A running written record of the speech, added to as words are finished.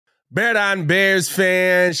Bear Down Bears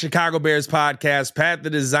fan, Chicago Bears podcast, Pat the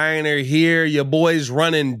Designer here. Your boys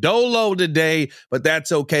running dolo today, but that's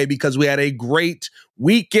okay because we had a great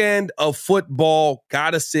weekend of football.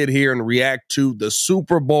 Gotta sit here and react to the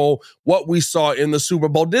Super Bowl, what we saw in the Super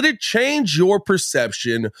Bowl. Did it change your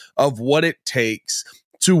perception of what it takes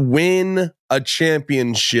to win a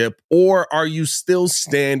championship, or are you still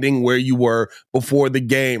standing where you were before the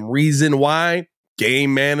game? Reason why?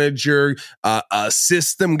 Game manager, a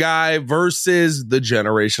system guy versus the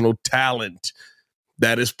generational talent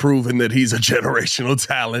that has proven that he's a generational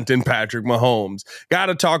talent in Patrick Mahomes. Got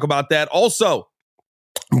to talk about that. Also,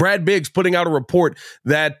 Brad Biggs putting out a report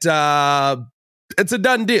that it's a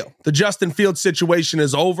done deal. The Justin Fields situation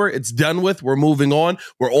is over. It's done with. We're moving on.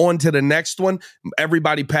 We're on to the next one.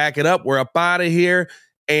 Everybody pack it up. We're up out of here.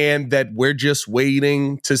 And that we're just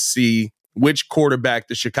waiting to see which quarterback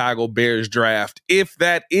the Chicago Bears draft. If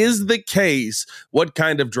that is the case, what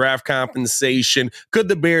kind of draft compensation could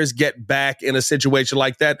the Bears get back in a situation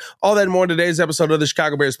like that? All that and more in today's episode of the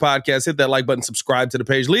Chicago Bears podcast. Hit that like button, subscribe to the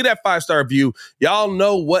page, leave that 5-star review. Y'all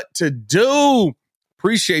know what to do.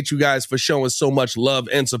 Appreciate you guys for showing so much love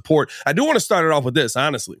and support. I do want to start it off with this,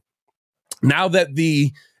 honestly. Now that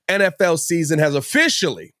the NFL season has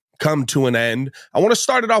officially come to an end, I want to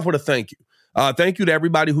start it off with a thank you. Thank you to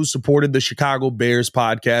everybody who supported the Chicago Bears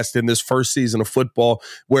podcast in this first season of football,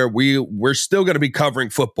 where we're still going to be covering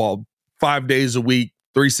football 5 days a week,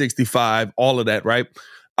 365, all of that, right?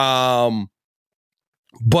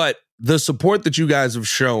 But the support that you guys have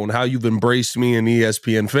shown, how you've embraced me in the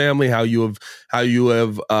ESPN family, how you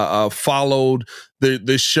have followed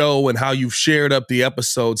the show, and how you've shared up the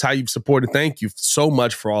episodes, how you've supported. Thank you so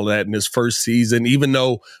much for all of that in this first season. Even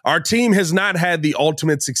though our team has not had the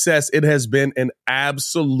ultimate success, it has been an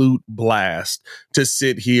absolute blast to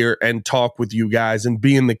sit here and talk with you guys and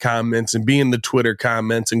be in the comments and be in the Twitter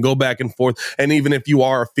comments and go back and forth. And even if you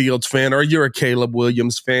are a Fields fan or you're a Caleb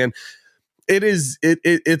Williams fan,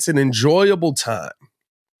 it's an enjoyable time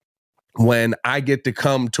when I get to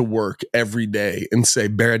come to work every day and say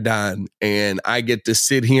Bear Down, and I get to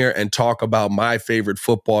sit here and talk about my favorite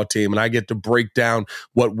football team, and I get to break down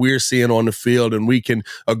what we're seeing on the field, and we can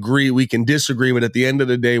agree, we can disagree, but at the end of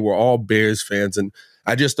the day, we're all Bears fans, and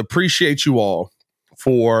I just appreciate you all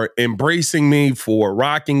for embracing me, for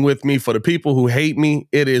rocking with me. For the people who hate me,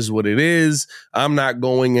 it is what it is. I'm not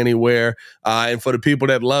going anywhere. And for the people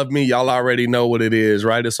that love me, y'all already know what it is,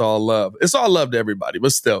 right? It's all love. It's all love to everybody.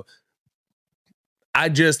 But still,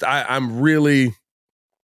 I'm really,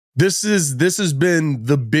 this has been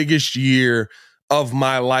the biggest year of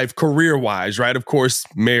my life career-wise, right? Of course,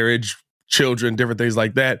 marriage, children, different things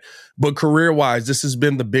like that. But career-wise, this has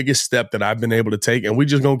been the biggest step that I've been able to take, and we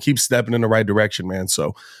just gonna keep stepping in the right direction, man.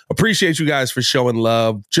 So appreciate you guys for showing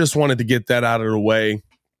love. Just wanted to get that out of the way.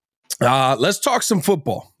 Let's talk some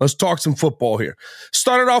football. Let's talk some football here.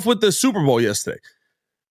 Started off with the Super Bowl yesterday.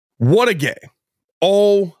 What a game.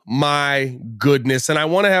 Oh my goodness. And I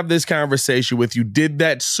want to have this conversation with you. Did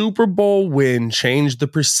that Super Bowl win change the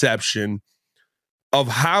perception of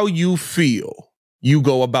how you feel you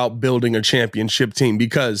go about building a championship team?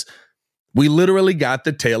 Because we literally got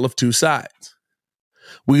the tale of two sides.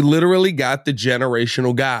 We literally got the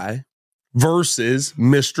generational guy versus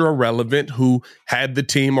Mr. Irrelevant who had the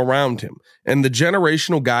team around him. And the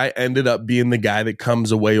generational guy ended up being the guy that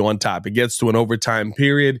comes away on top. It gets to an overtime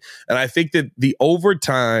period. And I think that the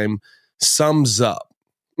overtime sums up,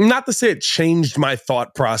 not to say it changed my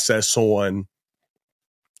thought process on,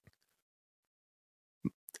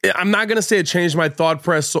 I'm not going to say it changed my thought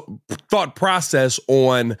process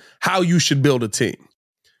on how you should build a team.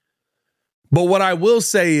 But what I will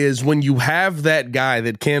say is when you have that guy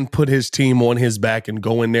that can put his team on his back and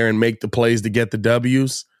go in there and make the plays to get the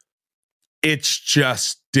W's, it's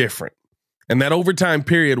just different. And that overtime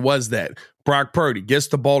period was that. Brock Purdy gets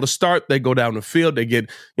the ball to start. They go down the field. They get,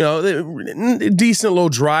 a decent little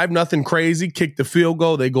drive, nothing crazy. Kick the field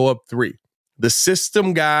goal. They go up 3. The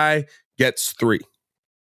system guy gets 3.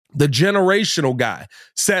 The generational guy,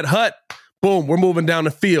 set hut, boom, we're moving down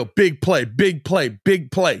the field. Big play, big play,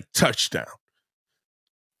 big play, touchdown.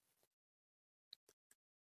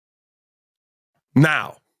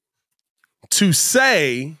 Now, to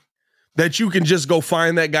say that you can just go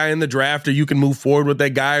find that guy in the draft or you can move forward with that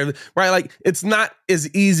guy, right? Like, it's not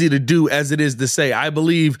as easy to do as it is to say. I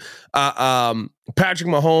believe Patrick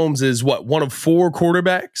Mahomes is one of 4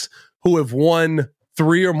 quarterbacks who have won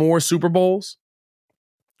 3 or more Super Bowls.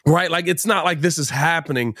 Right? Like, it's not like this is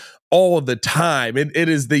happening all of the time. It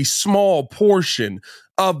is the small portion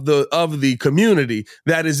of the community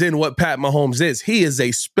that is in what Pat Mahomes is. He is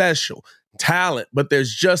a special, talent, but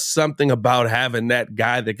there's just something about having that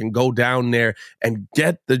guy that can go down there and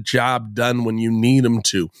get the job done when you need him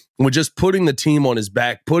to. We're just putting the team on his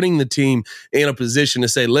back, putting the team in a position to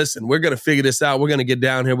say, listen, we're going to figure this out. We're going to get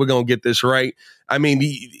down here. We're going to get this right. I mean,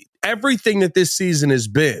 everything that this season has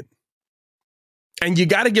been, and you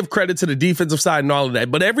got to give credit to the defensive side and all of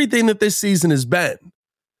that, but everything that this season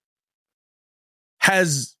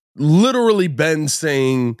has literally been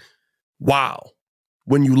saying, wow,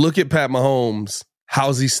 when you look at Pat Mahomes,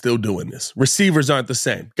 how's he still doing this? Receivers aren't the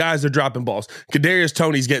same. Guys are dropping balls. Kadarius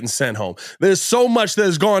Toney's getting sent home. There's so much that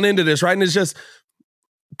has gone into this, right? And it's just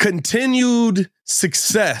continued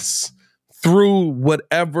success through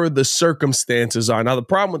whatever the circumstances are. Now, the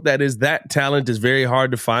problem with that is that talent is very hard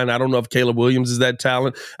to find. I don't know if Caleb Williams is that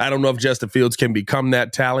talent. I don't know if Justin Fields can become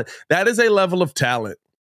that talent. That is a level of talent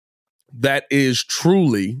that is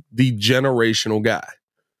truly the generational guy.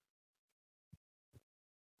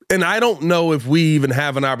 And I don't know if we even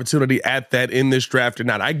have an opportunity at that in this draft or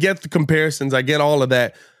not. I get the comparisons. I get all of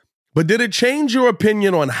that. But did it change your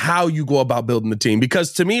opinion on how you go about building the team?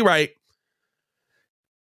 Because to me, right,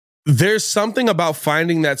 there's something about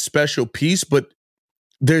finding that special piece, but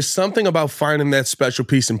there's something about finding that special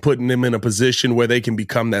piece and putting them in a position where they can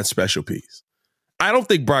become that special piece. I don't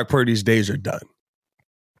think Brock Purdy's days are done.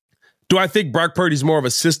 Do I think Brock Purdy's more of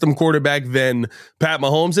a system quarterback than Pat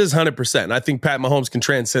Mahomes is? 100%. I think Pat Mahomes can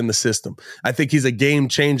transcend the system. I think he's a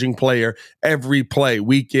game-changing player every play,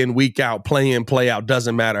 week in, week out, play in, play out.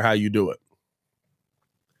 Doesn't matter how you do it.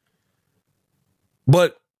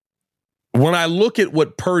 But when I look at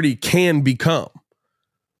what Purdy can become,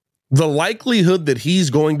 the likelihood that he's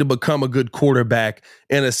going to become a good quarterback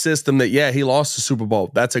in a system that, yeah, he lost the Super Bowl.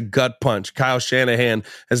 That's a gut punch. Kyle Shanahan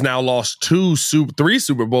has now lost three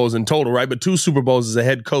Super Bowls in total, right? But 2 Super Bowls as a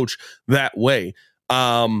head coach that way.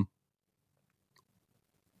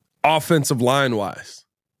 Offensive line-wise,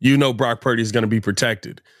 you know Brock Purdy is going to be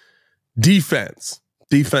protected. Defense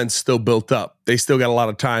still built up. They still got a lot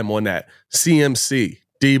of time on that. CMC,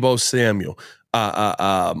 Deebo Samuel,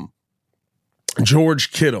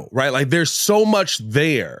 George Kittle, right? Like there's so much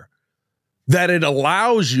there that it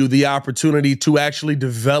allows you the opportunity to actually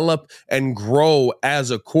develop and grow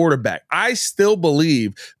as a quarterback. I still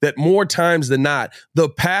believe that more times than not, the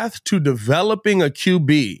path to developing a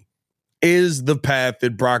QB is the path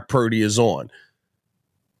that Brock Purdy is on.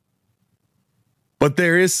 But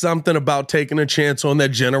there is something about taking a chance on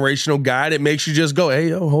that generational guy that makes you just go,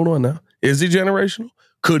 hey, yo, hold on now. Is he generational?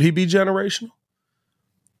 Could he be generational?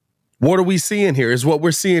 What are we seeing here? Is what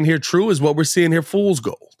we're seeing here true? Is what we're seeing here fool's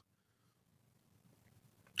gold?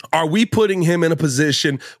 Are we putting him in a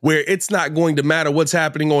position where it's not going to matter what's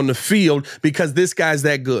happening on the field because this guy's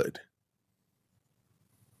that good?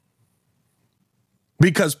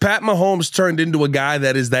 Because Pat Mahomes turned into a guy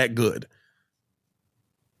that is that good.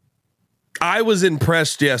 I was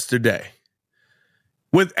impressed yesterday.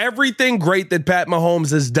 With everything great that Pat Mahomes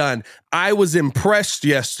has done, I was impressed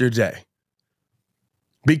yesterday.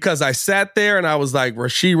 Because I sat there and I was like,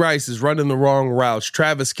 Rashee Rice is running the wrong routes.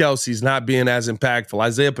 Travis Kelce's not being as impactful.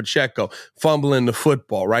 Isaiah Pacheco fumbling the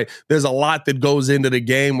football, right? There's a lot that goes into the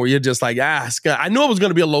game where you're just like, I knew it was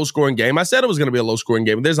going to be a low-scoring game. I said it was going to be a low-scoring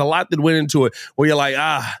game. There's a lot that went into it where you're like,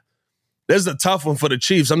 this is a tough one for the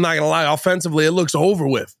Chiefs. I'm not going to lie. Offensively, it looks over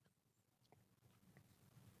with.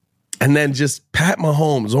 And then just Pat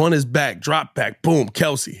Mahomes on his back, drop back, boom,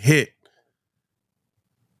 Kelce, hit.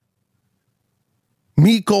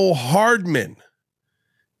 Mecole Hardman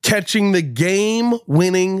catching the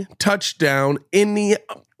game-winning touchdown in the,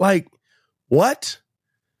 what?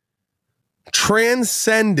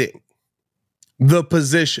 Transcending the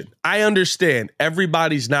position. I understand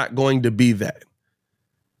everybody's not going to be that.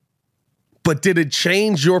 But did it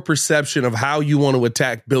change your perception of how you want to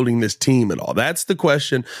attack building this team at all? That's the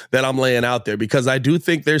question that I'm laying out there, because I do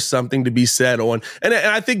think there's something to be said on. And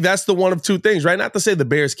I think that's the one of two things, right? Not to say the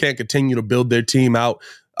Bears can't continue to build their team out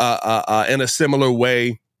in a similar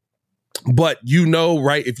way. But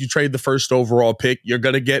right, if you trade the first overall pick, you're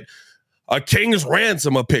going to get a king's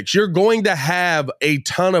ransom of picks. You're going to have a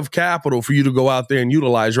ton of capital for you to go out there and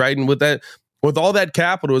utilize, right? And with all that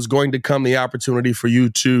capital is going to come the opportunity for you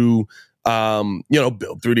to build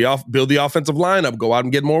the offensive lineup, go out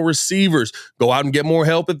and get more receivers, go out and get more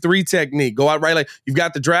help at 3 technique, go out, right? Like you've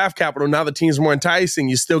got the draft capital. Now the team's more enticing.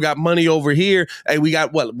 You still got money over here. Hey, we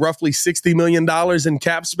got roughly $60 million in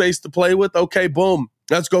cap space to play with. Okay, boom.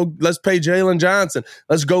 Let's go. Let's pay Jalen Johnson.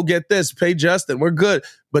 Let's go get this. Pay Justin. We're good.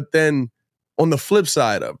 But then on the flip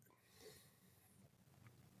side of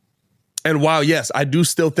it, And while, yes, I do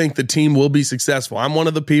still think the team will be successful. I'm one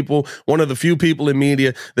of the few people in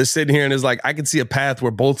media that's sitting here and is like, I can see a path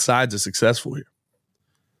where both sides are successful here.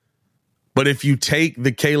 But if you take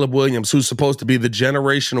the Caleb Williams, who's supposed to be the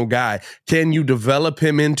generational guy, can you develop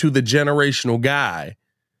him into the generational guy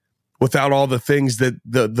without all the things that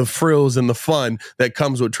the frills and the fun that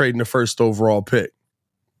comes with trading the first overall pick?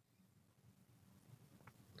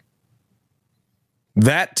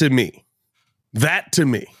 That to me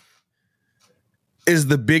is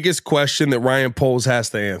the biggest question that Ryan Poles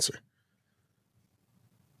has to answer.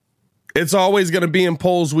 It's always going to be in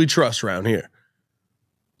Poles we trust around here.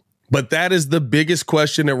 But that is the biggest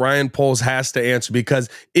question that Ryan Poles has to answer, because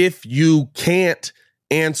if you can't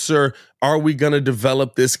answer, are we going to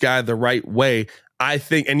develop this guy the right way? I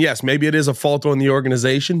think, and yes, maybe it is a fault on the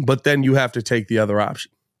organization, but then you have to take the other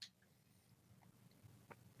option.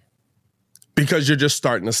 Because you're just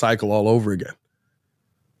starting a cycle all over again.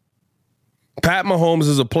 Pat Mahomes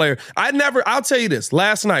is a player. I'll tell you this,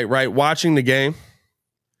 last night, right, watching the game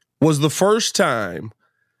was the first time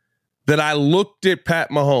that I looked at Pat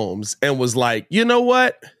Mahomes and was like, you know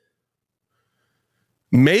what?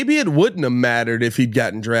 Maybe it wouldn't have mattered if he'd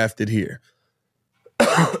gotten drafted here.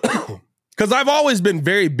 Because I've always been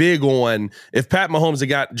very big on, if Pat Mahomes had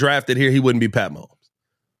got drafted here, he wouldn't be Pat Mahomes.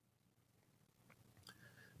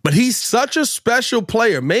 But he's such a special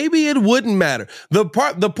player. Maybe it wouldn't matter. The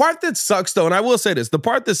part that sucks, though, and I will say this, the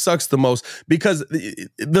part that sucks the most, because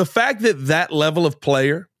the fact that level of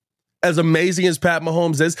player, as amazing as Pat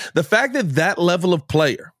Mahomes is, the fact that level of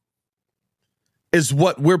player is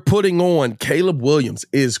what we're putting on Caleb Williams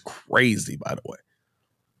is crazy, by the way.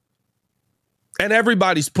 And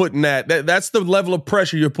everybody's putting that's the level of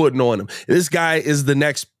pressure you're putting on him. This guy is the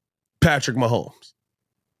next Patrick Mahomes.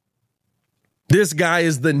 This guy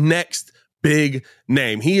is the next big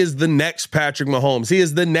name. He is the next Patrick Mahomes. He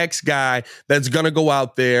is the next guy that's going to go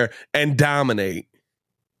out there and dominate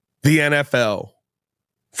the NFL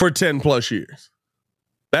for 10 plus years.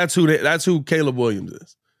 That's who Caleb Williams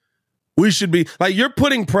is. We should be like, you're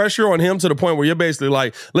putting pressure on him to the point where you're basically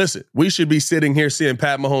like, listen, we should be sitting here seeing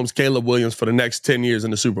Pat Mahomes, Caleb Williams for the next 10 years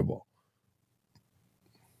in the Super Bowl.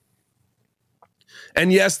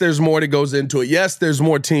 And yes, there's more that goes into it. Yes, there's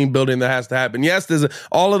more team building that has to happen. Yes, there's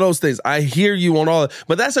all of those things. I hear you on all of it,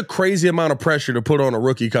 but that's a crazy amount of pressure to put on a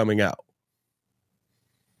rookie coming out.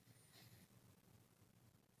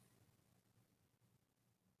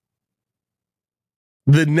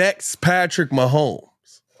 The next Patrick Mahomes.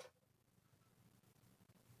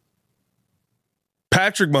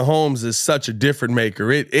 Patrick Mahomes is such a difference maker.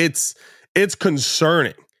 It's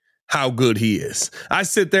concerning how good he is. I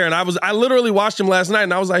sit there and I literally watched him last night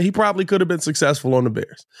and I was like, he probably could have been successful on the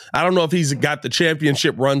Bears. I don't know if he's got the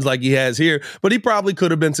championship runs like he has here, but he probably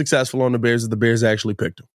could have been successful on the Bears if the Bears actually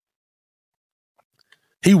picked him.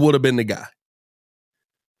 He would have been the guy.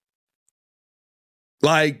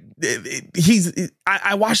 Like,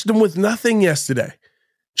 I watched him with nothing yesterday.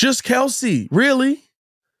 Just Kelsey, really.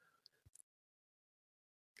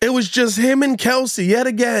 It was just him and Kelsey yet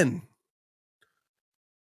again.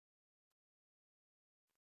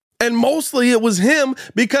 And mostly it was him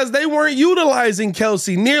because they weren't utilizing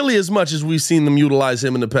Kelsey nearly as much as we've seen them utilize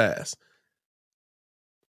him in the past.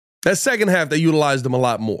 That second half, they utilized him a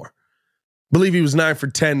lot more. I believe he was 9 for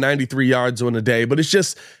 10, 93 yards on the day. But it's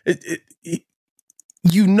just,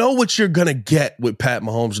 you know what you're going to get with Pat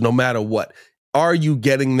Mahomes no matter what. Are you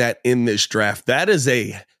getting that in this draft? That is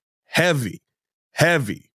a heavy,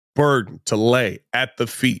 heavy burden to lay at the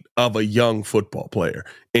feet of a young football player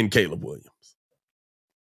in Caleb Williams.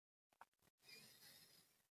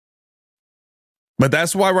 But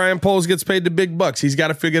that's why Ryan Poles gets paid the big bucks. He's got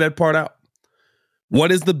to figure that part out.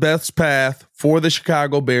 What is the best path for the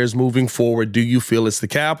Chicago Bears moving forward? Do you feel it's the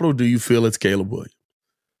capital? Do you feel it's Caleb Williams?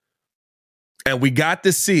 And we got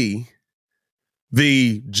to see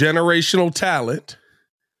the generational talent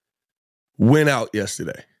win out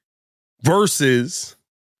yesterday versus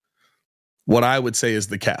what I would say is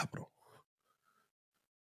the capital.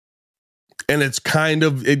 And it's kind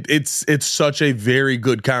of, it's such a very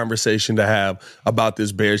good conversation to have about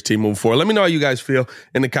this Bears team moving forward. Let me know how you guys feel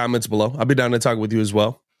in the comments below. I'll be down to talk with you as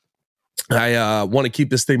well. I want to keep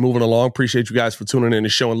this thing moving along. Appreciate you guys for tuning in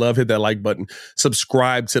and showing love. Hit that like button.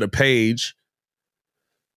 Subscribe to the page.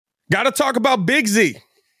 Got to talk about Big Z.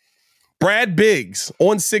 Brad Biggs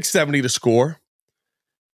on 670 to score.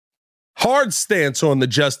 Hard stance on the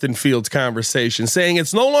Justin Fields conversation, saying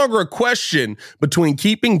it's no longer a question between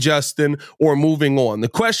keeping Justin or moving on. The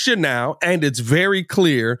question now, and it's very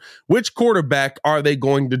clear, which quarterback are they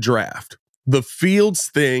going to draft? The Fields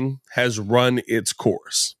thing has run its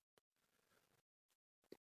course.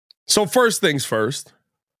 So first things first,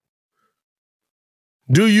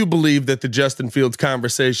 do you believe that the Justin Fields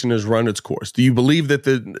conversation has run its course? Do you believe that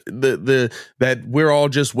that we're all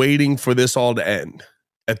just waiting for this all to end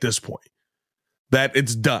at this point? That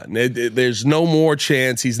it's done. There's no more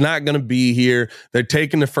chance. He's not going to be here. They're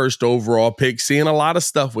taking the first overall pick, seeing a lot of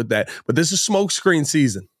stuff with that. But this is smokescreen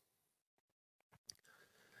season.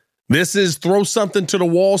 This is throw something to the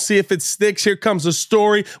wall, see if it sticks. Here comes a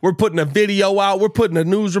story. We're putting a video out. We're putting a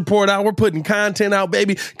news report out. We're putting content out,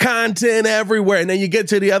 baby. Content everywhere. And then you get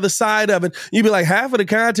to the other side of it. You be like, half of the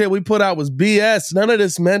content we put out was BS. None of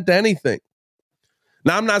this meant anything.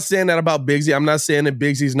 Now, I'm not saying that about Bigsy. I'm not saying that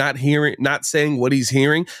Bigsy's not saying what he's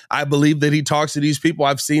hearing. I believe that he talks to these people.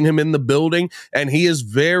 I've seen him in the building, and he is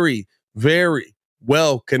very, very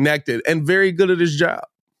well connected and very good at his job.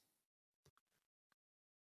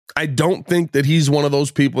 I don't think that he's one of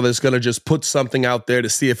those people that's going to just put something out there to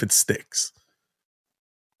see if it sticks.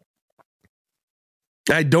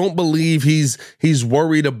 I don't believe he's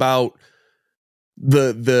worried about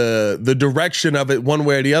the direction of it one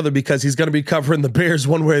way or the other, because he's going to be covering the Bears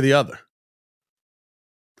one way or the other.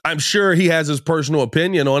 I'm sure he has his personal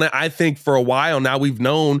opinion on it. I think for a while now we've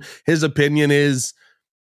known his opinion is,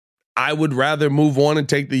 I would rather move on and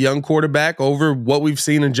take the young quarterback over what we've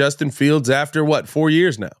seen in Justin Fields after 4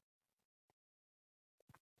 years now.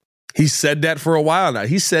 He said that for a while now.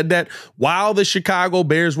 He said that while the Chicago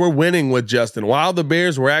Bears were winning with Justin, while the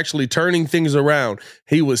Bears were actually turning things around,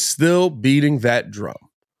 he was still beating that drum.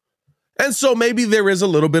 And so maybe there is a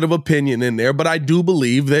little bit of opinion in there, but I do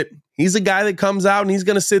believe that he's a guy that comes out and he's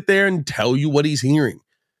going to sit there and tell you what he's hearing,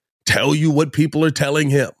 tell you what people are telling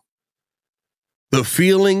him. The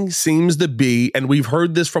feeling seems to be, and we've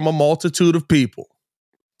heard this from a multitude of people,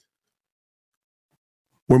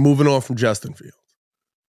 we're moving on from Justin Fields.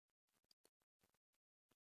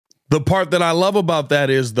 The part that I love about that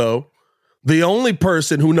is, though, the only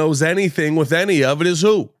person who knows anything with any of it is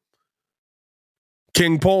who?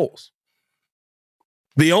 King Poles.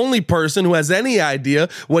 The only person who has any idea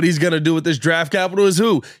what he's going to do with this draft capital is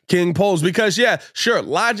who? King Poles. Because, yeah, sure,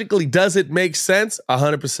 logically, does it make sense?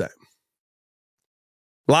 100%.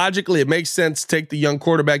 Logically, it makes sense. Take the young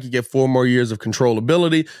quarterback. You get 4 more years of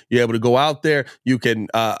controllability. You're able to go out there. You can,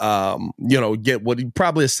 get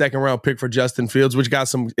probably a second-round pick for Justin Fields, which got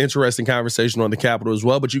some interesting conversation on the capital as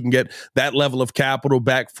well. But you can get that level of capital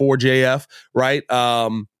back for JF, right?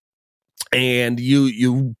 And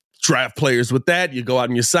you draft players with that. You go out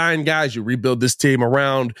and you sign guys. You rebuild this team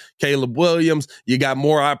around Caleb Williams. You got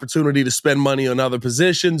more opportunity to spend money on other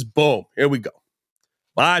positions. Boom. Here we go.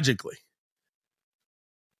 Logically.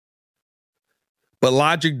 But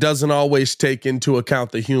logic doesn't always take into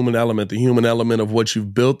account the human element of what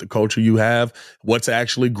you've built, the culture you have, what's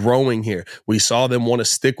actually growing here. We saw them want to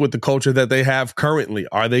stick with the culture that they have currently.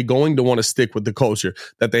 Are they going to want to stick with the culture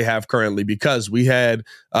that they have currently? Because we had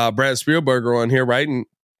Brad Spielberger on here, right? And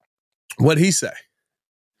what'd he say?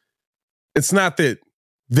 It's not that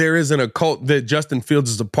there isn't a cult, that Justin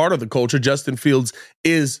Fields is a part of the culture. Justin Fields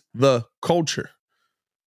is the culture.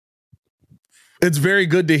 It's very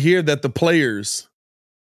good to hear that the players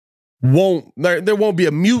there won't be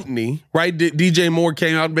a mutiny, right? DJ Moore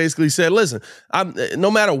came out and basically said, listen, no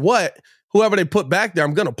matter what, whoever they put back there,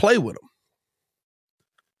 I'm going to play with them.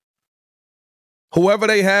 Whoever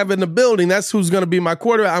they have in the building, that's who's going to be my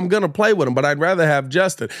quarterback. I'm going to play with him, but I'd rather have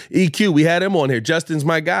Justin. EQ, we had him on here. Justin's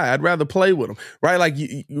my guy. I'd rather play with him, right? Like,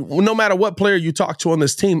 no matter what player you talk to on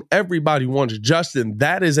this team, everybody wants Justin.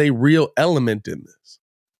 That is a real element in this.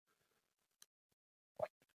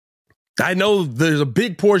 I know there's a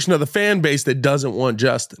big portion of the fan base that doesn't want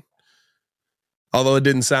Justin, although it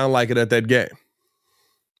didn't sound like it at that game.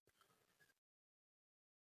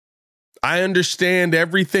 I understand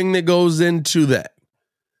everything that goes into that.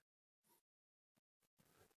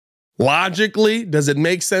 Logically, does it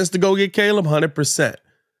make sense to go get Caleb? 100%.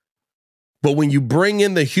 But when you bring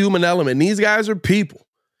in the human element, these guys are people.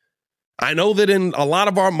 I know that in a lot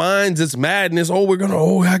of our minds, it's madness. I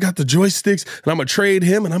got the joysticks and I'm going to trade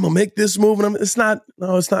him and I'm going to make this move. And it's not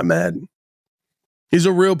Madden. These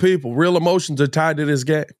are real people. Real emotions are tied to this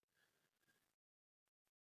game.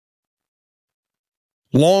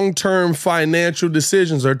 Long-term financial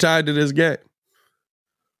decisions are tied to this game.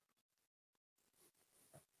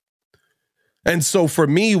 And so for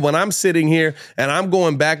me, when I'm sitting here and I'm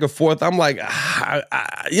going back and forth, I'm like, I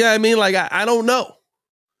don't know.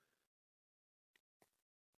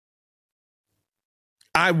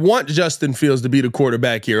 I want Justin Fields to be the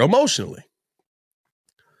quarterback here emotionally.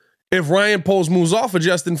 If Ryan Poles moves off of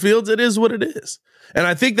Justin Fields, it is what it is. And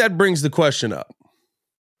I think that brings the question up.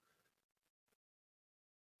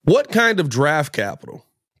 What kind of draft capital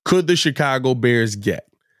could the Chicago Bears get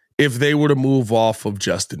if they were to move off of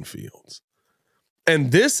Justin Fields?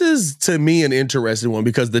 And this is, to me, an interesting one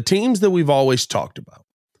because the teams that we've always talked about,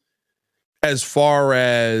 as far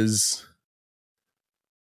as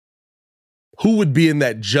who would be in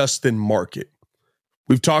that Justin market,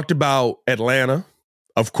 we've talked about Atlanta,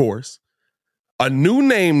 of course. A new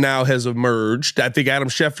name now has emerged. I think Adam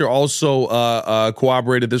Schefter also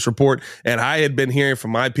corroborated this report, and I had been hearing from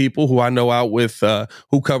my people who I know out with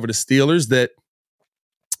who cover the Steelers that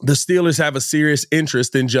the Steelers have a serious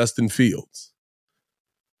interest in Justin Fields.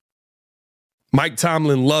 Mike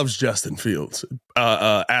Tomlin loves Justin Fields,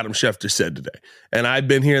 Adam Schefter said today, and I've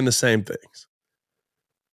been hearing the same things.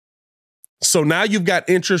 So now you've got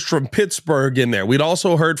interest from Pittsburgh in there. We'd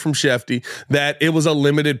also heard from Shefty that it was a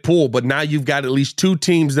limited pool, but now you've got at least two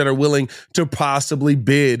teams that are willing to possibly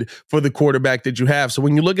bid for the quarterback that you have. So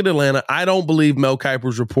when you look at Atlanta, I don't believe Mel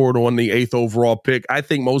Kiper's report on the 8th overall pick. I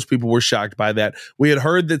think most people were shocked by that. We had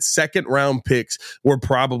heard that second round picks were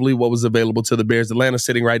probably what was available to the Bears. Atlanta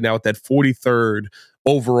sitting right now at that 43rd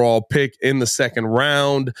overall pick in the second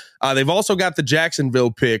round. They've also got the Jacksonville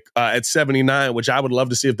pick at 79, which I would love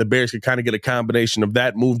to see if the Bears could kind of get a combination of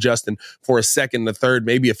that, move Justin for a second, a third,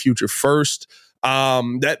 maybe a future first.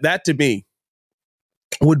 That to me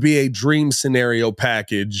would be a dream scenario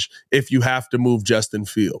package if you have to move Justin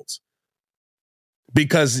Fields.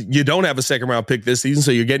 Because you don't have a second round pick this season,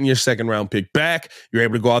 so you're getting your second round pick back. You're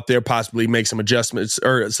able to go out there, possibly make some adjustments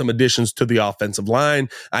or some additions to the offensive line.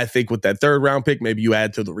 I think with that third round pick, maybe you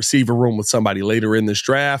add to the receiver room with somebody later in this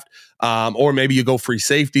draft, or maybe you go free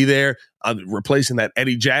safety there, replacing that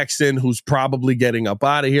Eddie Jackson, who's probably getting up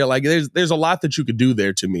out of here. Like there's a lot that you could do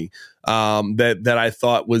there to me that I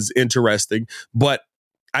thought was interesting. But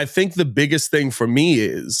I think the biggest thing for me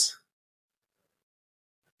is,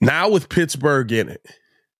 now with Pittsburgh in it,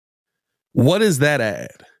 what does that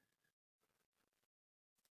add?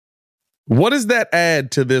 What does that add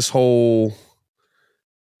to this whole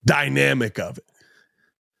dynamic of it?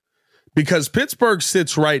 Because Pittsburgh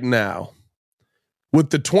sits right now with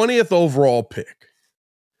the 20th overall pick.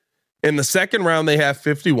 In the second round, they have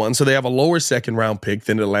 51, so they have a lower second round pick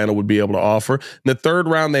than Atlanta would be able to offer. In the third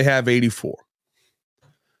round, they have 84.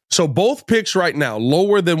 So both picks right now,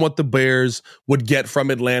 lower than what the Bears would get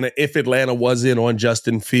from Atlanta if Atlanta was in on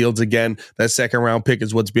Justin Fields. Again, that second round pick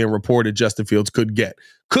is what's being reported Justin Fields could get.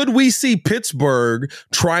 Could we see Pittsburgh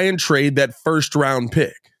try and trade that first round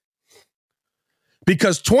pick?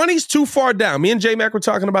 Because 20's too far down. Me and J-Mac were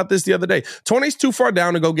talking about this the other day. 20's too far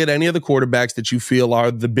down to go get any of the quarterbacks that you feel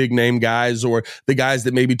are the big name guys or the guys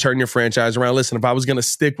that maybe turn your franchise around. Listen, if I was going to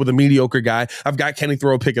stick with a mediocre guy, I've got Kenny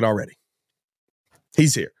Throw Pickett already.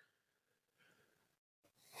 He's here.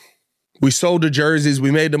 We sold the jerseys.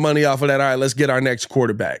 We made the money off of that. All right, let's get our next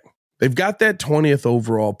quarterback. They've got that 20th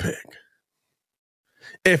overall pick.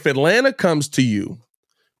 If Atlanta comes to you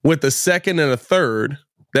with a second and a third,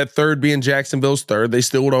 that third being Jacksonville's third, they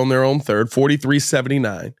still would own their own third,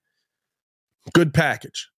 43.79. Good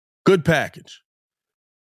package. Good package.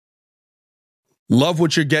 Love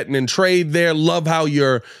what you're getting in trade there. Love how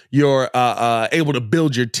you're able to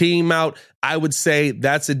build your team out. I would say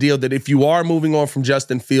that's a deal that if you are moving on from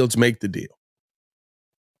Justin Fields, make the deal.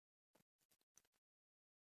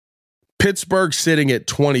 Pittsburgh sitting at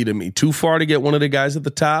 20 to me. Too far to get one of the guys at the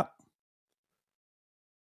top.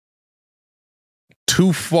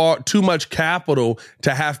 Too much capital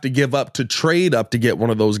to have to give up to trade up to get one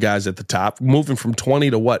of those guys at the top. Moving from 20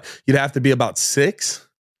 to what? You'd have to be about 6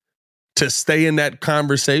 to stay in that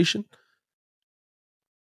conversation.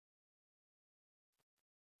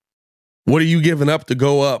 What are you giving up to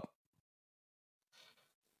go up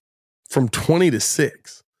from 20 to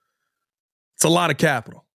 6? It's a lot of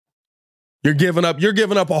capital. You're giving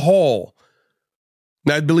up a haul.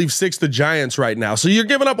 Now, I believe 6 the Giants right now. So you're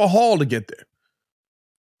giving up a haul to get there.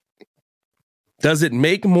 Does it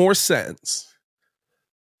make more sense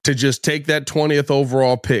to just take that 20th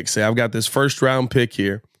overall pick? Say, I've got this first round pick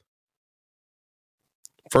here.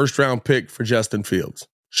 First round pick for Justin Fields,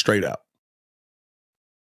 straight out.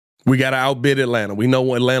 We got to outbid Atlanta. We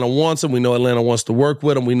know Atlanta wants him. We know Atlanta wants to work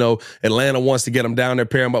with him. We know Atlanta wants to get him down there,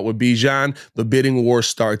 pair him up with Bijan. The bidding war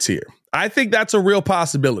starts here. I think that's a real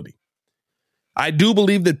possibility. I do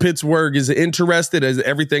believe that Pittsburgh is interested, as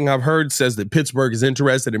everything I've heard says that Pittsburgh is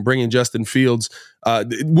interested in bringing Justin Fields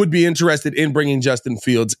would be interested in bringing Justin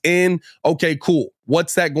Fields in. Okay, cool.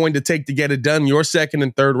 What's that going to take to get it done? Your second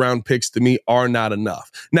and third round picks to me are not enough.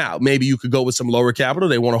 Now, maybe you could go with some lower capital.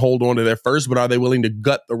 They want to hold on to their first, but are they willing to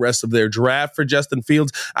gut the rest of their draft for Justin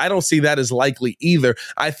Fields? I don't see that as likely either.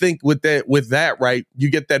 I think with that, right, you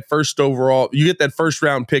get that first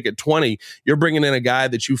round pick at 20. You're bringing in a guy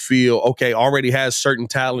that you feel, okay, already has certain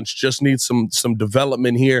talents, just needs some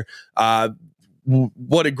development here.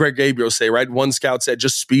 What did Greg Gabriel say, right? One scout said,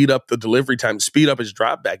 just speed up the delivery time, speed up his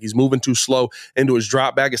drop back. He's moving too slow into his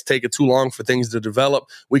drop back. It's taking too long for things to develop.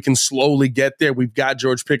 We can slowly get there. We've got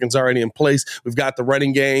George Pickens already in place. We've got the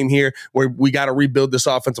running game here where we got to rebuild this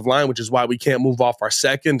offensive line, which is why we can't move off our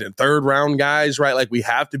second and third round guys, right? Like we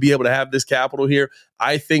have to be able to have this capital here.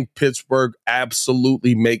 I think Pittsburgh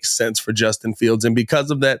absolutely makes sense for Justin Fields. And because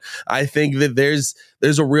of that, I think that there's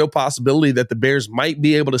a real possibility that the Bears might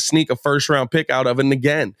be able to sneak a first round pick out of it. And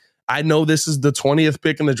again, I know this is the 20th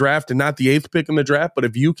pick in the draft and not the 8th pick in the draft, but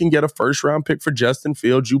if you can get a first round pick for Justin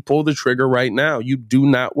Fields, you pull the trigger right now. You do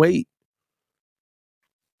not wait.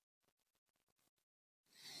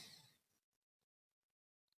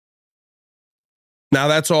 Now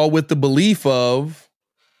that's all with the belief of,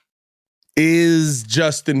 is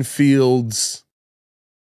Justin Fields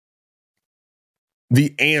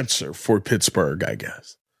the answer for Pittsburgh, I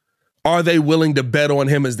guess? Are they willing to bet on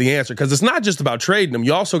him as the answer? Because it's not just about trading him.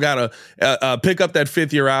 You also got to pick up that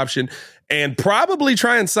fifth-year option and probably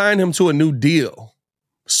try and sign him to a new deal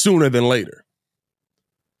sooner than later.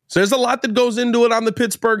 So there's a lot that goes into it on the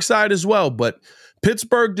Pittsburgh side as well. But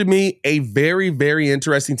Pittsburgh, to me, a very, very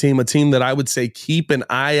interesting team, a team that I would say keep an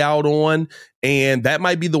eye out on. And that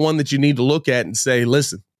might be the one that you need to look at and say,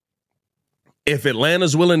 listen, if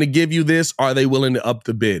Atlanta's willing to give you this, are they willing to up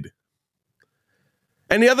the bid?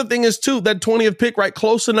 And the other thing is, too, that 20th pick, right,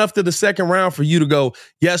 close enough to the second round for you to go,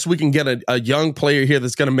 yes, we can get a young player here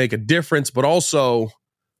that's going to make a difference, but also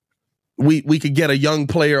we could get a young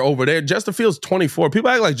player over there. Justin Fields, 24.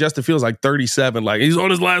 People act like Justin Fields like 37, like he's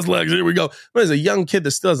on his last legs. Here we go. But he's a young kid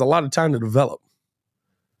that still has a lot of time to develop.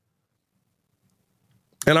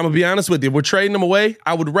 And I'm going to be honest with you, if we're trading him away,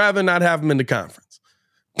 I would rather not have him in the conference.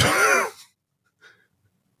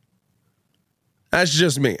 That's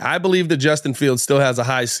just me. I believe that Justin Fields still has a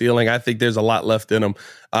high ceiling. I think there's a lot left in him.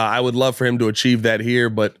 I would love for him to achieve that here,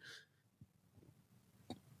 but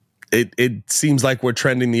it seems like we're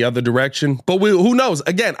trending the other direction. But who knows?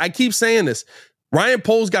 Again, I keep saying this. Ryan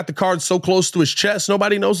Poles got the cards so close to his chest,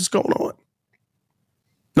 nobody knows what's going on.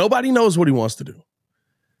 Nobody knows what he wants to do.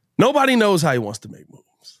 Nobody knows how he wants to make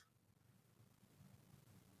moves.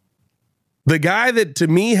 The guy that, to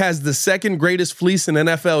me, has the second greatest fleece in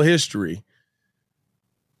NFL history,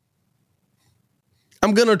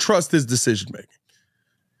 I'm going to trust his decision-making,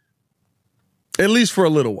 at least for a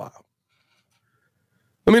little while.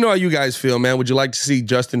 Let me know how you guys feel, man. Would you like to see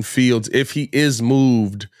Justin Fields, if he is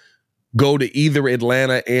moved, go to either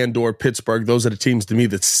Atlanta and or Pittsburgh? Those are the teams to me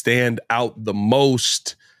that stand out the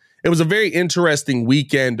most. It was a very interesting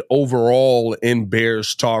weekend overall in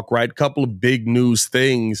Bears talk, right? A couple of big news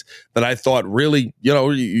things that I thought really,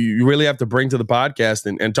 you really have to bring to the podcast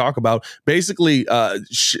and talk about. Basically,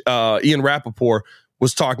 Ian Rapport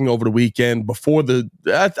was talking over the weekend before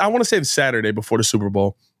I want to say the Saturday before the Super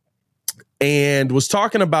Bowl, and was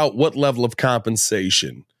talking about what level of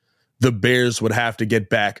compensation the Bears would have to get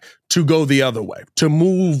back to go the other way, to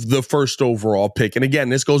move the first overall pick. And again,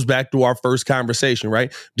 this goes back to our first conversation,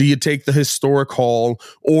 right? Do you take the historic haul,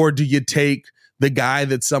 or do you take the guy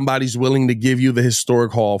that somebody's willing to give you the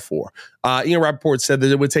historic haul for? Ian Rapport said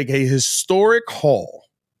that it would take a historic haul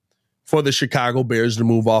for the Chicago Bears to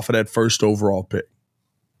move off of that first overall pick.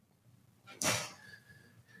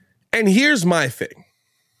 And here's my thing.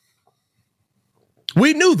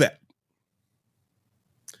 We knew that.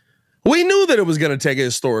 We knew that it was going to take a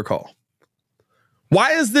historic haul.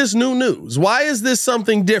 Why is this new news? Why is this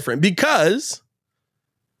something different? Because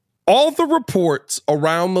all the reports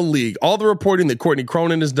around the league, all the reporting that Courtney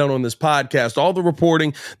Cronin has done on this podcast, all the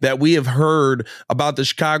reporting that we have heard about the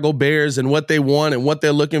Chicago Bears and what they want and what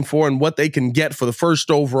they're looking for and what they can get for the first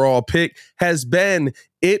overall pick has been,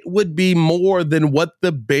 it would be more than what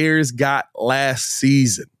the Bears got last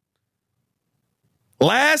season.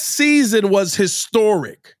 Last season was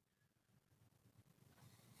historic.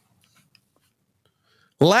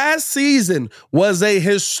 Last season was a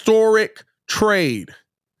historic trade.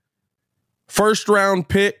 First round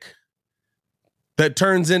pick that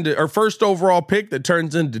turns into, or first overall pick that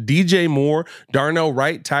turns into DJ Moore, Darnell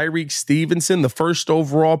Wright, Tyreek Stevenson, the first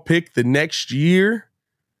overall pick the next year.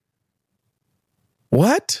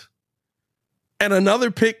 What? And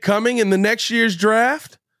another pick coming in the next year's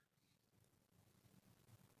draft?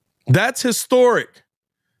 That's historic.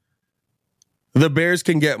 The Bears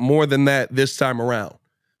can get more than that this time around.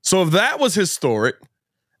 So if that was historic,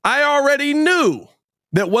 I already knew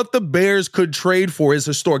that what the Bears could trade for is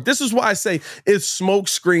historic. This is why I say it's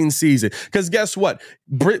smokescreen season. Because guess what?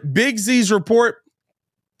 Big Z's report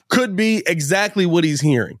could be exactly what he's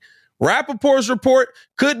hearing. Rappaport's report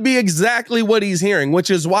could be exactly what he's hearing, which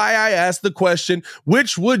is why I asked the question,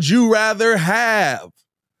 which would you rather have?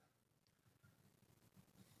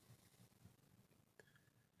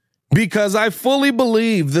 Because I fully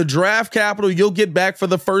believe the draft capital you'll get back for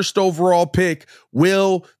the first overall pick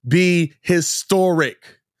will be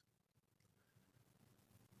historic.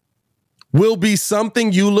 Will be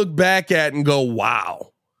something you look back at and go,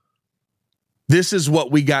 wow, this is what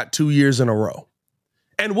we got 2 years in a row.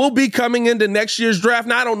 And we'll be coming into next year's draft.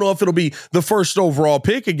 Now, I don't know if it'll be the first overall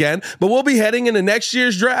pick again, but we'll be heading into next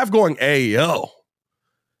year's draft going, hey, yo,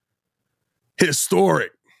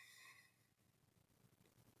 historic.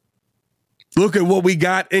 Look at what we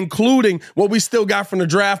got, including what we still got from the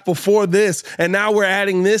draft before this. And now we're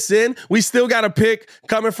adding this in. We still got a pick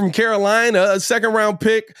coming from Carolina, a second round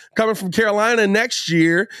pick coming from Carolina next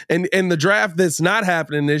year in the draft that's not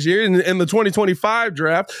happening this year, in the 2025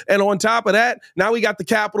 draft. And on top of that, now we got the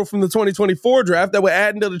capital from the 2024 draft that we're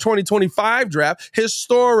adding to the 2025 draft.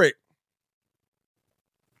 Historic.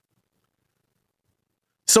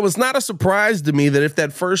 So it's not a surprise to me that if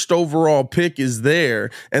that first overall pick is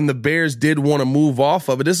there and the Bears did want to move off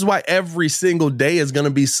of it, this is why every single day is going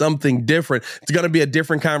to be something different. It's going to be a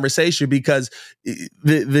different conversation because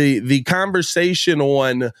the conversation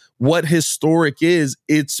on what historic is,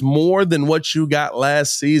 it's more than what you got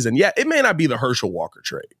last season. Yeah, it may not be the Herschel Walker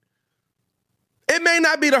trade. It may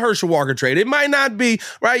not be the Herschel Walker trade. It might not be,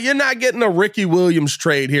 right? You're not getting a Ricky Williams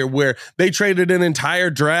trade here where they traded an entire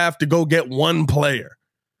draft to go get one player.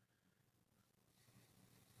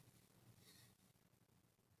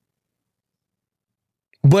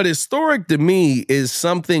 But historic to me is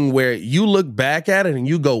something where you look back at it and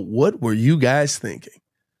you go, what were you guys thinking?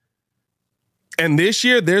 And this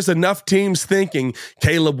year, there's enough teams thinking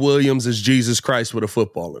Caleb Williams is Jesus Christ with a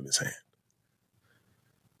football in his hand.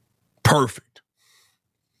 Perfect.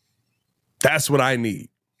 That's what I need.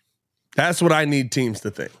 That's what I need teams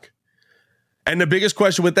to think. And the biggest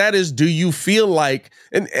question with that is, do you feel like,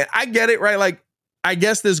 and I get it, right? Like, I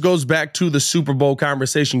guess this goes back to the Super Bowl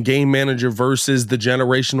conversation, game manager versus the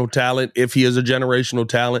generational talent. If he is a generational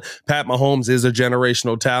talent, Pat Mahomes is a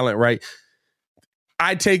generational talent, right?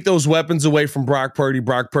 I take those weapons away from Brock Purdy.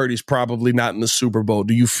 Brock Purdy's probably not in the Super Bowl.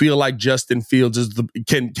 Do you feel like Justin Fields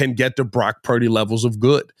can get to Brock Purdy levels of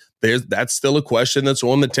good? That's still a question that's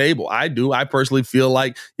on the table. I do. I personally feel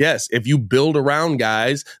like, yes, if you build around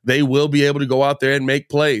guys, they will be able to go out there and make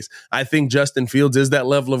plays. I think Justin Fields is that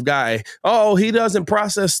level of guy. Oh, he doesn't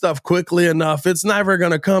process stuff quickly enough. It's never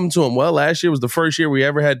going to come to him. Well, last year was the first year we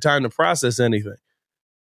ever had time to process anything.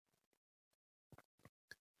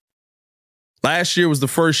 Last year was the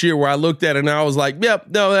first year where I looked at it and I was like, yep,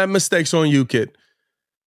 no, that mistake's on you, kid.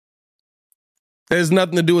 There's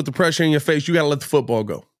nothing to do with the pressure in your face. You got to let the football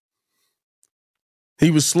go. He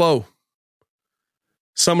was slow.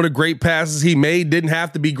 Some of the great passes he made didn't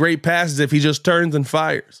have to be great passes if he just turns and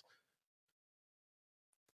fires.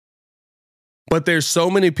 But there's so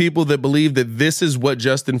many people that believe that this is what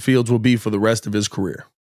Justin Fields will be for the rest of his career.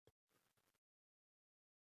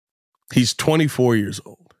 He's 24 years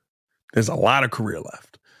old. There's a lot of career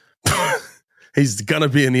left. He's going to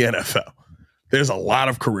be in the NFL. There's a lot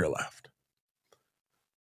of career left.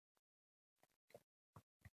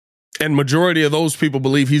 And majority of those people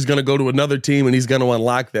believe he's going to go to another team and he's going to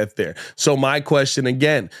unlock that there. So my question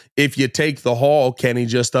again, if you take the haul, can he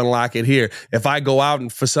just unlock it here? If I go out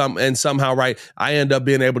and somehow, right, I end up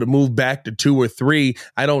being able to move back to 2 or 3,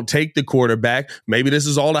 I don't take the quarterback. Maybe this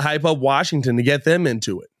is all to hype up Washington to get them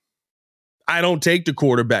into it. I don't take the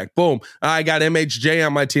quarterback. Boom. I got MHJ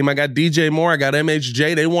on my team. I got DJ Moore. I got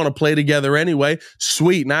MHJ. They want to play together anyway.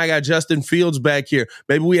 Sweet. Now I got Justin Fields back here.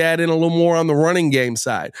 Maybe we add in a little more on the running game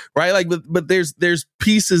side, right? Like, but there's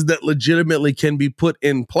pieces that legitimately can be put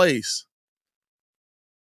in place.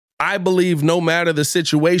 I believe no matter the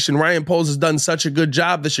situation, Ryan Poles has done such a good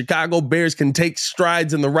job. The Chicago Bears can take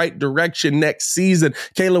strides in the right direction next season.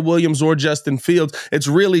 Caleb Williams or Justin Fields. It's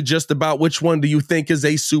really just about which one do you think is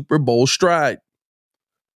a Super Bowl stride.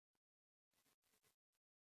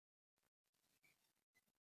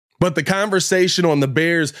 But the conversation on the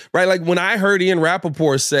Bears, right? Like when I heard Ian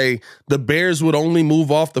Rapport say the Bears would only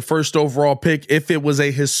move off the first overall pick if it was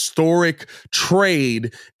a historic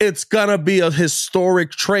trade, it's going to be a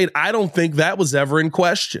historic trade. I don't think that was ever in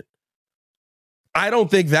question. I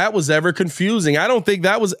don't think that was ever confusing. I don't think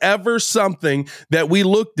that was ever something that we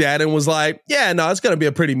looked at and was like, yeah, no, it's going to be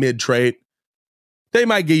a pretty mid trade. They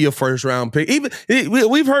might give you a first round pick. Even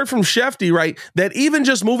we've heard from Shefty, right, that even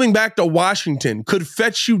just moving back to Washington could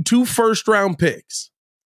fetch you 2 first round picks.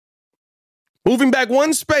 Moving back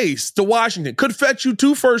one space to Washington could fetch you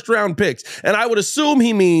 2 first round picks. And I would assume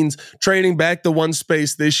he means trading back the one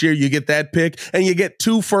space this year. You get that pick and you get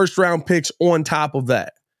 2 first round picks on top of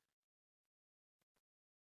that.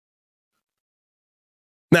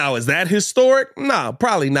 Now, is that historic? No,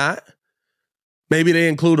 probably not. Maybe they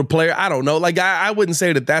include a player. I don't know. Like, I wouldn't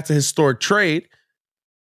say that that's a historic trade.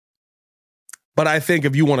 But I think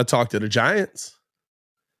if you want to talk to the Giants,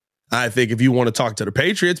 I think if you want to talk to the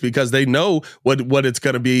Patriots because they know what it's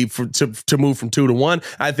going to be to move from 2 to 1.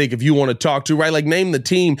 I think if you want to talk to, right, like name the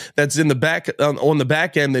team that's in the back on the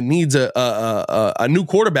back end that needs a new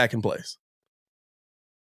quarterback in place.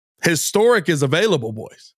 Historic is available,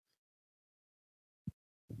 boys.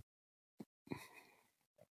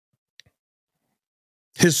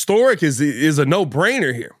 Historic is a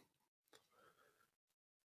no-brainer here.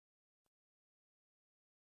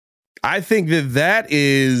 I think that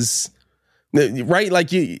is right.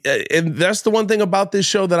 Like and that's the one thing about this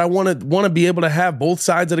show that I want to be able to have both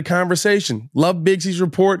sides of the conversation. Love Biggsy's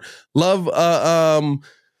report, love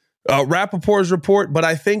Rappaport's report, but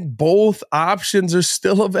I think both options are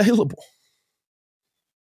still available.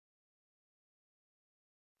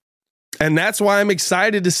 And that's why I'm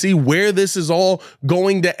excited to see where this is all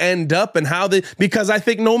going to end up and because I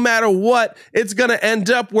think no matter what, it's going to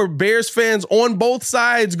end up where Bears fans on both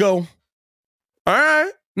sides go, all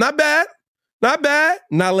right, not bad, not bad.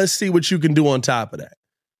 Now let's see what you can do on top of that.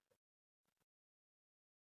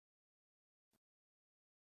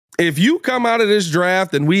 If you come out of this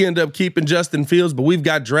draft and we end up keeping Justin Fields, but we've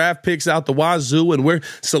got draft picks out the wazoo and we're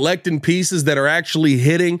selecting pieces that are actually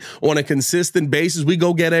hitting on a consistent basis, we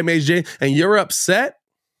go get MHJ and you're upset,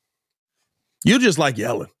 you just like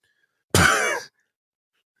yelling.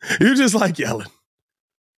 You just like yelling.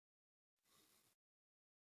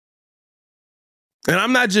 And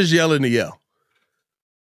I'm not just yelling to yell.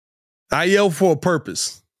 I yell for a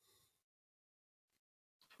purpose.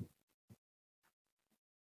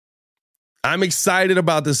 I'm excited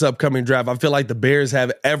about this upcoming draft. I feel like the Bears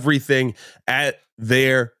have everything at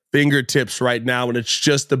their fingertips right now, and it's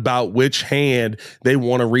just about which hand they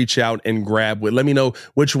want to reach out and grab with. Let me know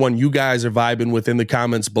which one you guys are vibing with in the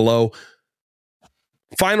comments below.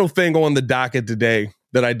 Final thing on the docket today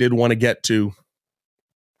that I did want to get to,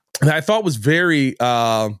 that I thought was very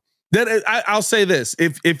I'll say this.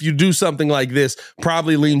 If you do something like this,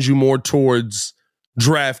 probably leans you more towards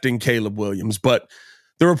drafting Caleb Williams. But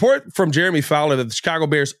the report from Jeremy Fowler that the Chicago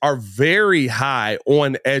Bears are very high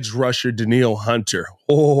on edge rusher Danielle Hunter.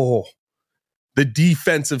 Oh, the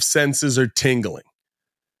defensive senses are tingling.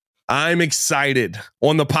 I'm excited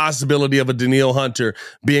on the possibility of a Danielle Hunter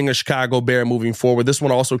being a Chicago Bear moving forward. This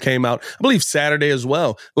one also came out, I believe, Saturday as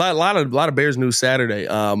well. A lot of Bears news Saturday.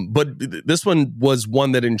 But this one was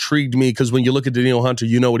one that intrigued me because when you look at Danielle Hunter,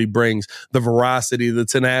 you know what he brings: the veracity, the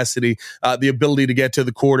tenacity, the ability to get to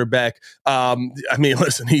the quarterback. I mean,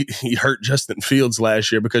 listen, he hurt Justin Fields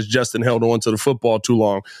last year because Justin held on to the football too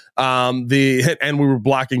long. And we were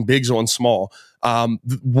blocking bigs on small.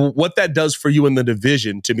 What that does for you in the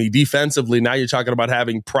division, to me, defensively, now you're talking about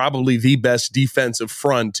having probably the best defensive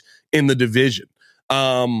front in the division,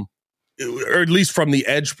 or at least from the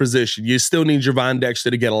edge position. You still need Javon Dexter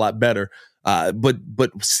to get a lot better.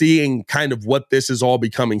 But seeing kind of what this is all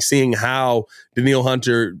becoming, seeing how Danielle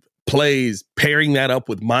Hunter plays, pairing that up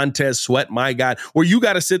with Montez Sweat, my God, where you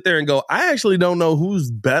got to sit there and go, I actually don't know who's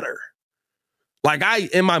better. Like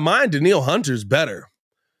in my mind, Danielle Hunter's better.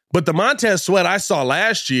 But the Montez Sweat I saw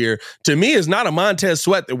last year, to me, is not a Montez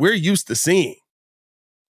Sweat that we're used to seeing.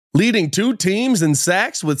 Leading 2 teams in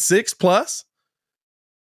sacks with 6+.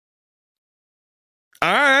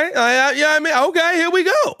 All right. I mean, okay, here we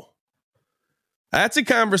go. That's a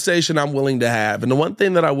conversation I'm willing to have. And the one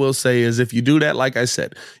thing that I will say is if you do that, like I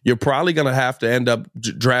said, you're probably going to have to end up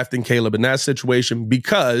drafting Caleb in that situation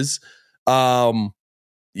because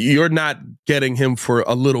you're not getting him for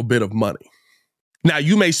a little bit of money. Now,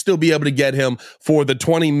 you may still be able to get him for the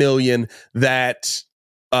 $20 million that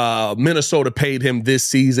Minnesota paid him this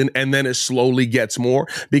season, and then it slowly gets more.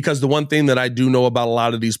 Because the one thing that I do know about a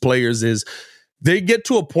lot of these players is they get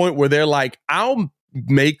to a point where they're like, I'll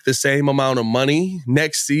make the same amount of money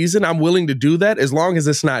next season. I'm willing to do that as long as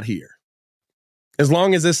it's not here, as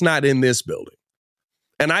long as it's not in this building.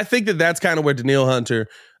 And I think that that's kind of where Danielle Hunter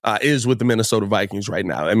is with the Minnesota Vikings right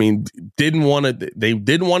now. I mean, they didn't want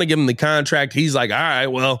to give him the contract. He's like, all right,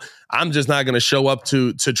 well, I'm just not going to show up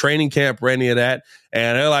to training camp or any of that.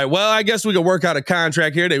 And they're like, well, I guess we could work out a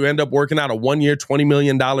contract here. They end up working out a 1-year, $20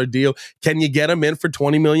 million deal. Can you get him in for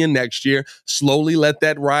 $20 million next year? Slowly let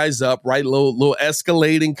that rise up, right? Little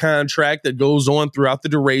escalating contract that goes on throughout the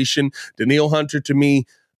duration. Danielle Hunter, to me,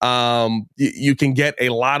 you can get a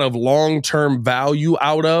lot of long-term value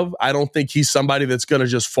out of. I don't think he's somebody that's going to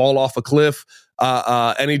just fall off a cliff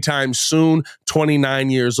anytime soon. 29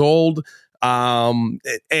 years old.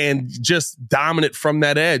 And just dominant from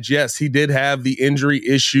that edge. Yes, he did have the injury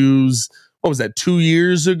issues. What was that, 2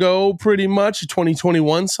 years ago, pretty much,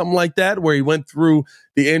 2021, something like that, where he went through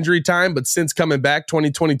the injury time. But since coming back,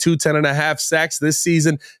 2022, 10.5 sacks. This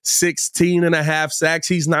season, 16.5 sacks.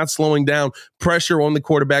 He's not slowing down. Pressure on the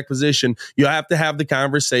quarterback position. You have to have the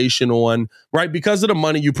conversation on, right? Because of the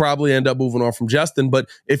money, you probably end up moving on from Justin. But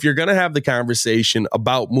if you're going to have the conversation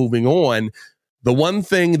about moving on, the one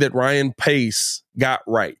thing that Ryan Pace got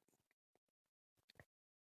right,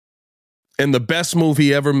 and the best move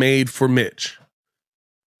he ever made for Mitch,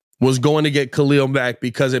 was going to get Khalil back,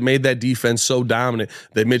 because it made that defense so dominant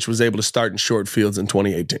that Mitch was able to start in short fields in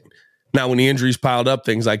 2018. Now, when the injuries piled up,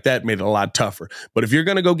 things like that made it a lot tougher. But if you're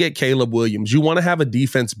going to go get Caleb Williams, you want to have a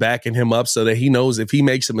defense backing him up so that he knows if he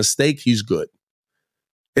makes a mistake, he's good.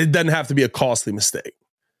 It doesn't have to be a costly mistake.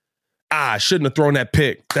 I shouldn't have thrown that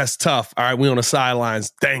pick. That's tough. All right, we on the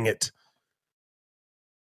sidelines. Dang it.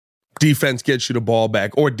 Defense gets you the ball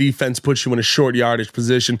back, or defense puts you in a short yardage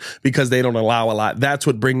position because they don't allow a lot. That's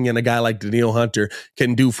what bringing in a guy like Danielle Hunter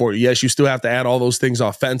can do for you. Yes, you still have to add all those things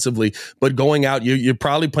offensively, but going out, you're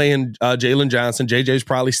probably playing Jalen Johnson. JJ's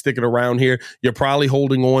probably sticking around here. You're probably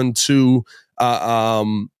holding on to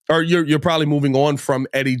or you're probably moving on from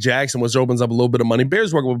Eddie Jackson, which opens up a little bit of money.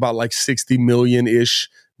 Bears working with about like $60 million-ish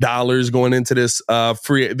going into this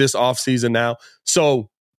this offseason now. So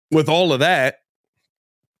with all of that,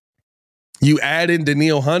 you add in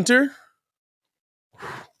Danielle Hunter,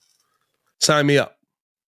 sign me up.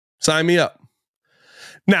 Sign me up.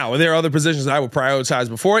 Now, are there other positions I would prioritize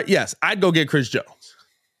before it? Yes, I'd go get Chris Jones.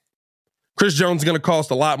 Chris Jones is going to cost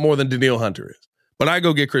a lot more than Danielle Hunter is. But I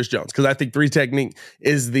go get Chris Jones because I think 3 technique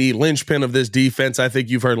is the linchpin of this defense. I think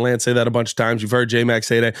you've heard Lance say that a bunch of times. You've heard J-Mac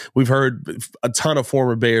say that. We've heard a ton of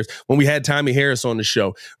former Bears. When we had Tommy Harris on the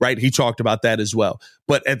show, right, he talked about that as well.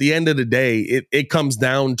 But at the end of the day, it comes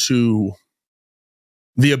down to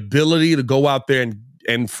the ability to go out there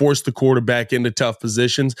and force the quarterback into tough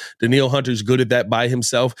positions. Danielle Hunter's good at that by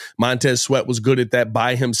himself. Montez Sweat was good at that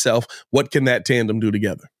by himself. What can that tandem do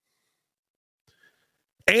together?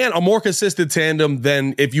 And a more consistent tandem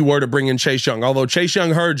than if you were to bring in Chase Young. Although Chase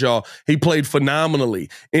Young heard y'all, he played phenomenally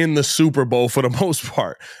in the Super Bowl for the most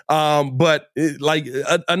part. But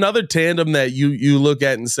another tandem that you look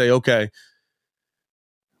at and say, okay,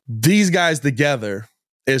 these guys together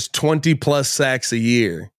is 20 plus sacks a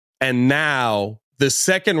year. And now the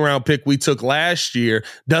second round pick we took last year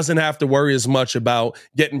doesn't have to worry as much about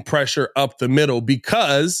getting pressure up the middle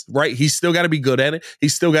because, right, he's still got to be good at it.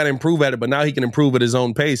 He's still got to improve at it, but now he can improve at his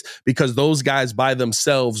own pace because those guys by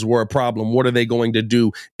themselves were a problem. What are they going to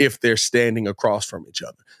do if they're standing across from each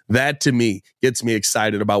other? That, to me, gets me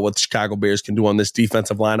excited about what the Chicago Bears can do on this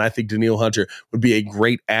defensive line. I think Danielle Hunter would be a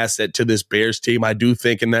great asset to this Bears team. I do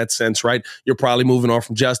think in that sense, right, you're probably moving on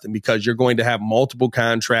from Justin because you're going to have multiple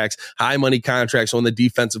contracts, high money contracts on the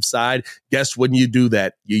defensive side. Guess when you do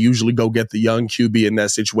that, you usually go get the young QB in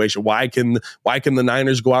that situation. Why can the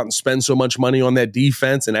Niners go out and spend so much money on that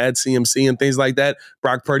defense and add CMC and things like that?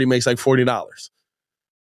 Brock Purdy makes like $40.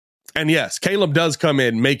 And yes, Caleb does come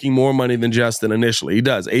in making more money than Justin initially. He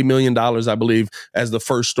does. $8 million, I believe, as the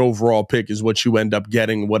first overall pick is what you end up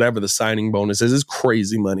getting, whatever the signing bonus is. It's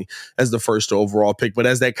crazy money as the first overall pick. But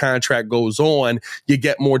as that contract goes on, you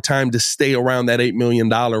get more time to stay around that $8 million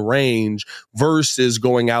range versus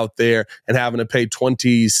going out there and having to pay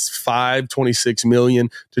 $26 million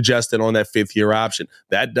to Justin on that 5th-year option.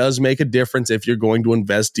 That does make a difference if you're going to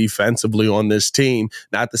invest defensively on this team.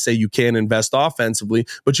 Not to say you can't invest offensively,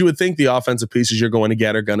 but you would think the offensive pieces you're going to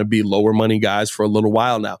get are going to be lower money guys for a little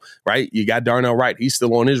while now, right? You got Darnell Wright. He's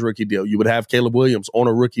still on his rookie deal. You would have Caleb Williams on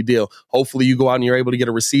a rookie deal. Hopefully you go out and you're able to get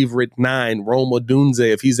a receiver at 9, Rome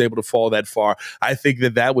Odunze, if he's able to fall that far. I think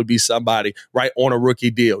that would be somebody, right, on a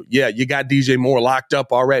rookie deal. Yeah, you got DJ Moore locked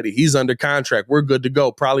up already. He's under contract. We're good to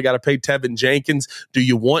go. Probably got to pay Tevin Jenkins. Do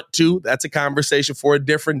you want to? That's a conversation for a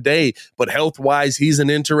different day. But health-wise, he's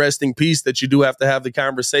an interesting piece that you do have to have the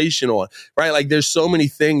conversation on, right? Like there's so many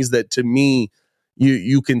things that to me,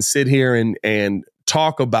 you can sit here and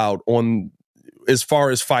talk about on as far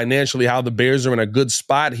as financially how the Bears are in a good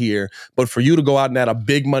spot here. But for you to go out and add a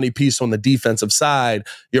big money piece on the defensive side,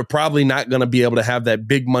 you're probably not going to be able to have that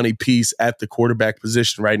big money piece at the quarterback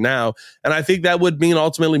position right now. And I think that would mean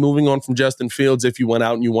ultimately moving on from Justin Fields if you went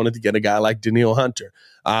out and you wanted to get a guy like Danielle Hunter.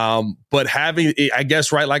 But having, I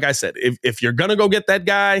guess, right, like I said, if you're going to go get that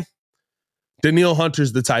guy, Danielle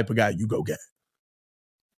Hunter's the type of guy you go get.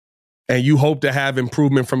 And you hope to have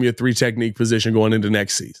improvement from your 3 technique position going into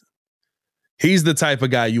next season. He's the type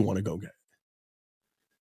of guy you want to go get.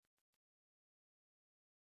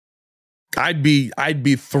 I'd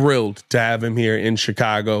be thrilled to have him here in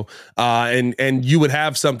Chicago. And you would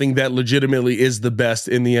have something that legitimately is the best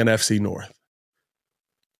in the NFC North.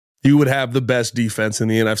 You would have the best defense in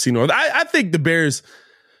the NFC North. I think the Bears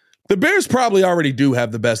probably already do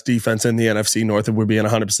have the best defense in the NFC North, if we're being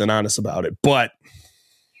 100% honest about it. But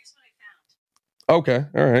here's what I found. Okay,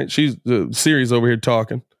 all right. She's Siri's over here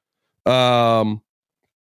talking. Trying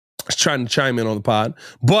to chime in on the pod,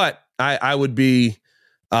 but I would be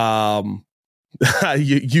you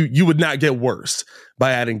would not get worse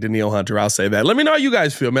by adding Danielle Hunter. I'll say that. Let me know how you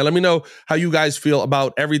guys feel, man. Let me know how you guys feel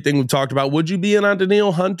about everything we've talked about. Would you be in on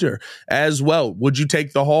Danielle Hunter as well? Would you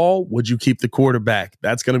take the haul? Would you keep the quarterback?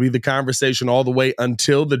 That's going to be the conversation all the way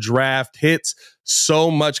until the draft hits. So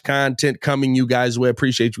much content coming you guys' way.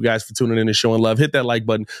 Appreciate you guys for tuning in and showing love. Hit that like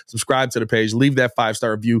button, subscribe to the page, leave that 5-star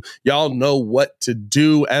review. Y'all know what to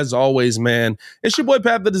do. As always, man, it's your boy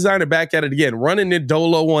Pat the Designer back at it again, running it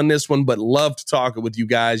dolo on this one, but love to talk it with you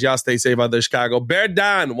guys. Y'all stay safe out there, Chicago. Bear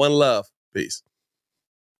down. One love. Peace.